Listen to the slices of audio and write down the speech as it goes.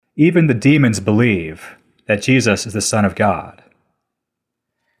Even the demons believe that Jesus is the Son of God.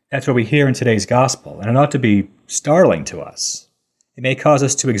 That's what we hear in today's gospel, and it ought to be startling to us. It may cause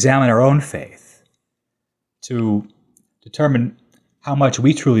us to examine our own faith, to determine how much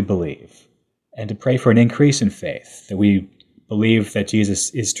we truly believe, and to pray for an increase in faith, that we believe that Jesus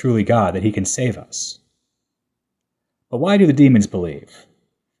is truly God, that he can save us. But why do the demons believe?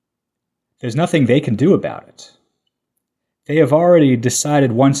 There's nothing they can do about it. They have already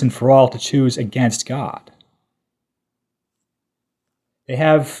decided once and for all to choose against God. They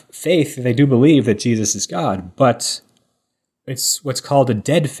have faith, they do believe that Jesus is God, but it's what's called a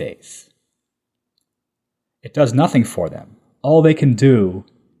dead faith. It does nothing for them. All they can do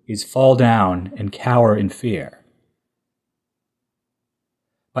is fall down and cower in fear.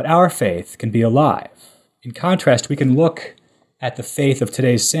 But our faith can be alive. In contrast, we can look at the faith of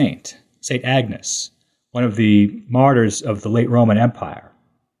today's saint, St. Agnes, one of the martyrs of the late Roman Empire.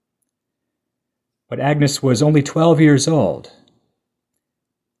 But Agnes was only 12 years old.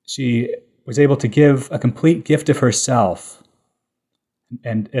 She was able to give a complete gift of herself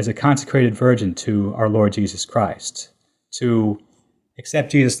and as a consecrated virgin to our Lord Jesus Christ, to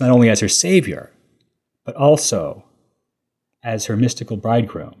accept Jesus not only as her Savior, but also as her mystical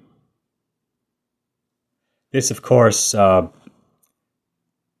bridegroom. This, of course, brought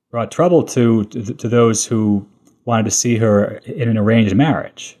trouble to those who wanted to see her in an arranged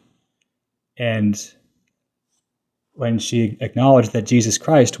marriage. And when she acknowledged that Jesus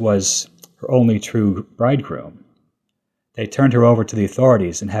Christ was her only true bridegroom, they turned her over to the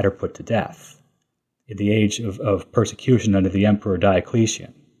authorities and had her put to death in the age of persecution under the Emperor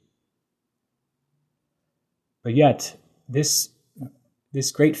Diocletian. But yet, this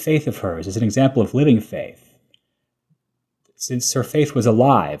great faith of hers is an example of living faith. Since her faith was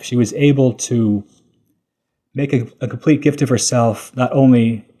alive, she was able to make a complete gift of herself, not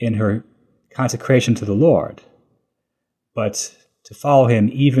only in her consecration to the Lord, but to follow him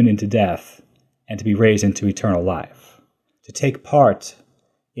even into death and to be raised into eternal life, to take part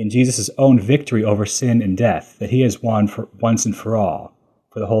in Jesus' own victory over sin and death that he has won for once and for all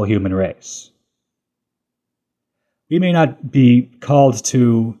for the whole human race. We may not be called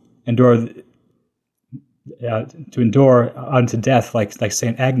to endure unto death like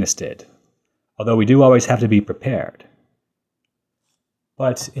St. Agnes did, although we do always have to be prepared.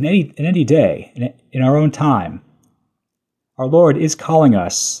 But in any day, in our own time, our Lord is calling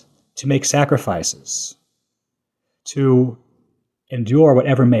us to make sacrifices, to endure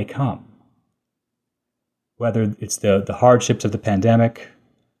whatever may come, whether it's the hardships of the pandemic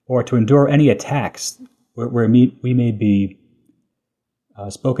or to endure any attacks where we may be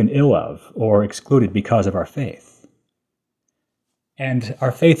spoken ill of or excluded because of our faith. And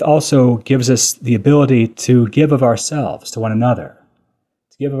our faith also gives us the ability to give of ourselves to one another,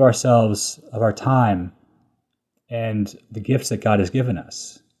 to give of ourselves, of our time, and the gifts that God has given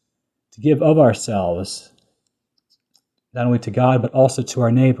us, to give of ourselves not only to God but also to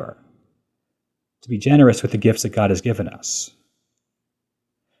our neighbor, to be generous with the gifts that God has given us.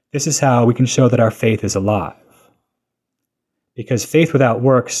 This is how we can show that our faith is alive. Because faith without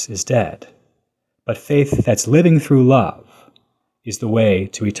works is dead, but faith that's living through love is the way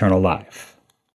to eternal life.